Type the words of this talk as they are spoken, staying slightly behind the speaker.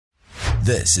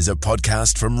This is a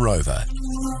podcast from Rover.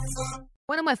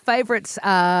 One of my favourites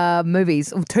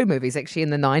movies, or two movies actually, in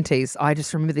the 90s. I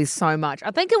just remember these so much.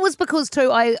 I think it was because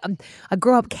too I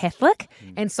grew up Catholic,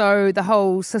 and so the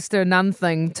whole sister nun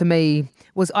thing to me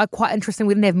was quite interesting.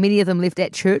 We didn't have many of them left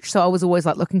at church, so I was always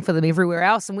like looking for them everywhere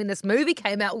else. And when this movie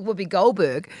came out with Whoopi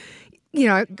Goldberg, you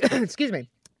know, excuse me,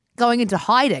 going into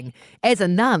hiding as a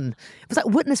nun. It was like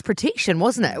witness protection,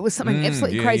 wasn't it? It was something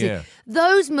absolutely crazy. Yeah.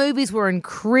 Those movies were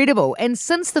incredible. And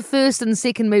since the first and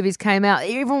second movies came out,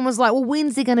 everyone was like, well,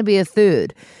 when's there going to be a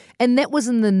third? And that was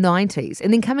in the 90s.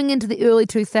 And then coming into the early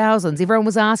 2000s, everyone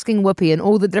was asking Whoopi and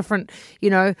all the different,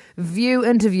 View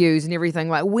interviews and everything,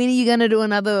 like, when are you going to do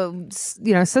another,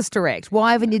 Sister Act?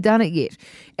 Why haven't you done it yet?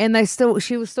 And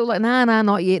she was still like, nah,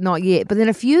 not yet, not yet. But then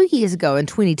a few years ago in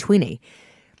 2020,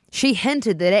 she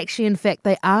hinted that actually, in fact,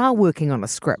 they are working on a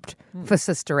script for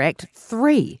Sister Act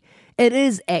 3. It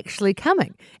is actually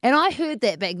coming. And I heard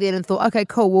that back then and thought, okay,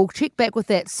 cool, we'll check back with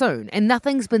that soon. And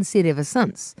nothing's been said ever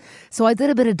since. So I did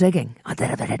a bit of digging.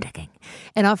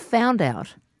 And I've found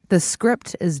out the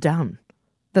script is done.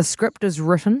 The script is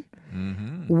written.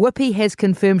 Whoopi has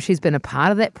confirmed she's been a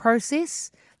part of that process.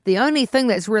 The only thing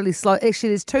that's really slow, actually,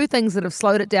 there's two things that have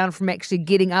slowed it down from actually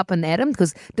getting up and at 'em,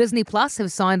 because Disney Plus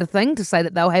have signed a thing to say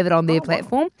that they'll have it on their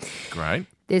platform. Great.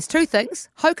 There's two things.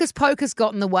 Hocus Pocus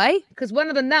got in the way, because one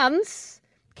of the nuns,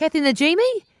 Kathy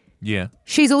Najimy, Yeah.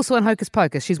 she's also in Hocus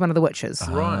Pocus. She's one of the witches.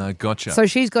 Right. Gotcha. So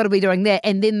she's got to be doing that.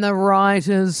 And then the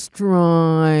writer's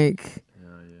strike.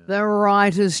 The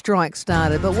writer's strike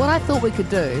started. But what I thought we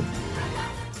could do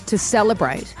to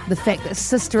celebrate the fact that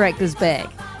Sister Act is back.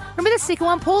 Remember the second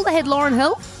one, Paul, that had Lauryn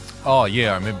Hill? Oh,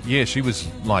 yeah. I remember. Yeah, she was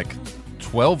like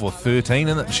 12 or 13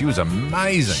 in it. She was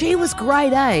amazing. She was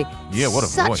great, eh? Yeah, what a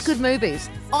Such voice. good movies.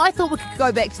 I thought we could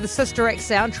go back to the Sister Act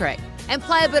soundtrack and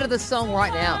play a bit of the song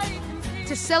right now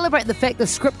to celebrate the fact the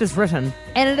script is written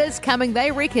and it is coming.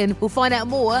 They reckon we'll find out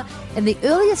more in the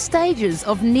earliest stages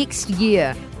of next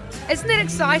year. Isn't that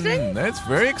exciting? That's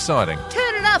very exciting.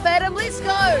 Turn it up, Adam. Let's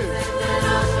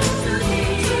go.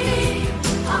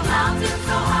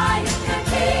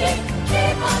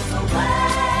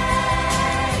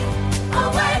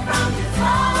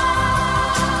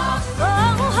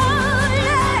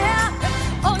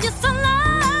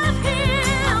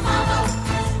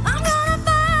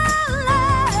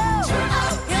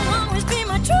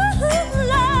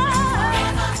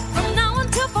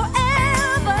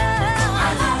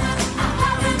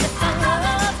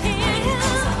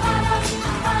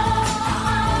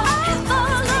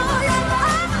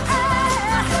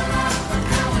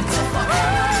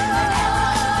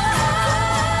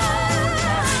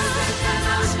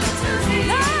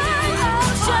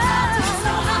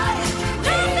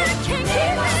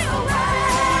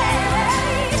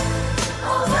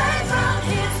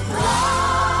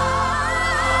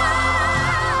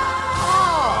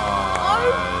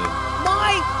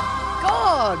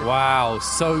 Wow.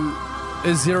 So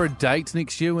is there a date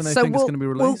next year when they think it's going to be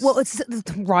released? Well, it's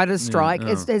the writer's strike.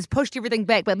 It's pushed everything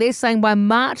back, but they're saying by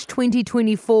March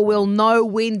 2024 we'll know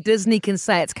when Disney can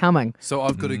say it's coming. So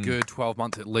I've got a good 12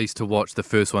 months at least to watch the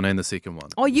first one and the second one.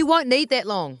 Oh, you won't need that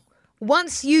long.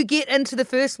 Once you get into the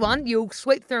first one, you'll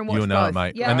sweep through and watch You'll know both. it,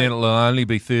 mate. Yeah. And then it'll only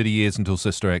be 30 years until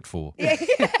Sister Act 4.